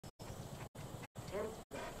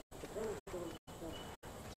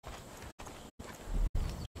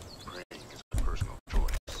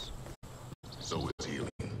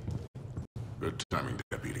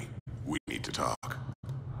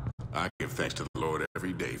thanks to the Lord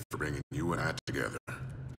every day for bringing you and I together.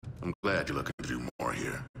 I'm glad you're looking to do more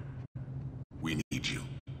here. We need you.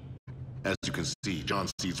 As you can see, John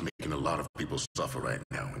C's making a lot of people suffer right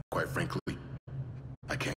now, and quite frankly,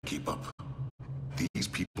 I can't keep up. These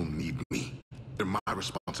people need me. They're my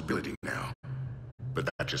responsibility now. But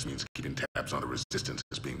that just means keeping tabs on the resistance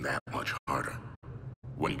is being that much harder.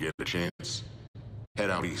 When you get a chance, head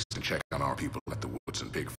out east and check on our people at the Woods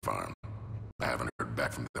and Pig Farm. I haven't heard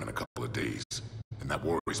back from them in a couple of days, and that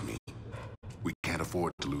worries me. We can't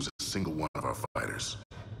afford to lose a single one of our fighters.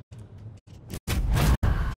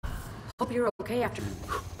 Hope you're okay after...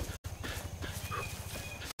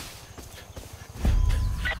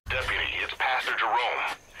 Deputy, it's Pastor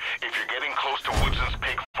Jerome. If you're getting close to Woodson's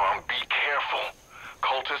Pig Farm, be careful.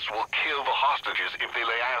 Cultists will kill the hostages if they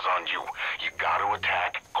lay eyes on you. You gotta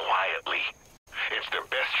attack quietly. It's their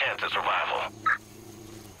best chance at survival.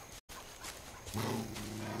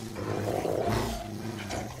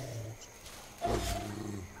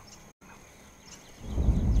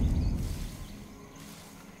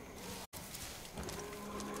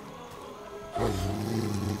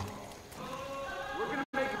 We're gonna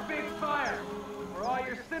make a big fire for all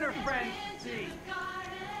your sinner friends to see.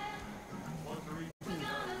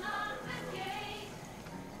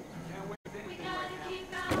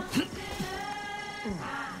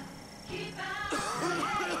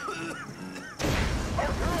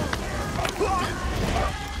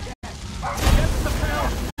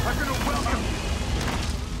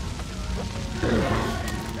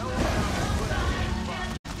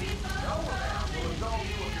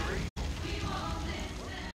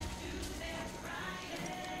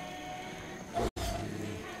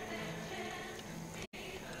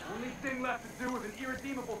 Left to do with an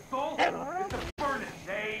irredeemable soul is to burn it.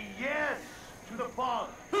 Say yes to the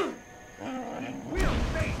Father. We'll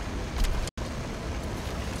face.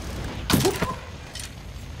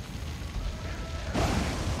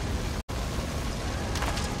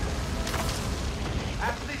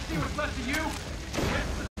 After they see what's left of you, the rest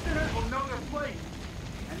of the sinners will know their place,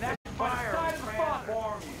 and that fire will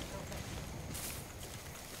transform you.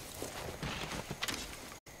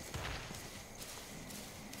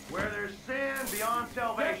 Where there's sin beyond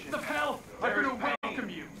salvation. Depths of hell are going to wait.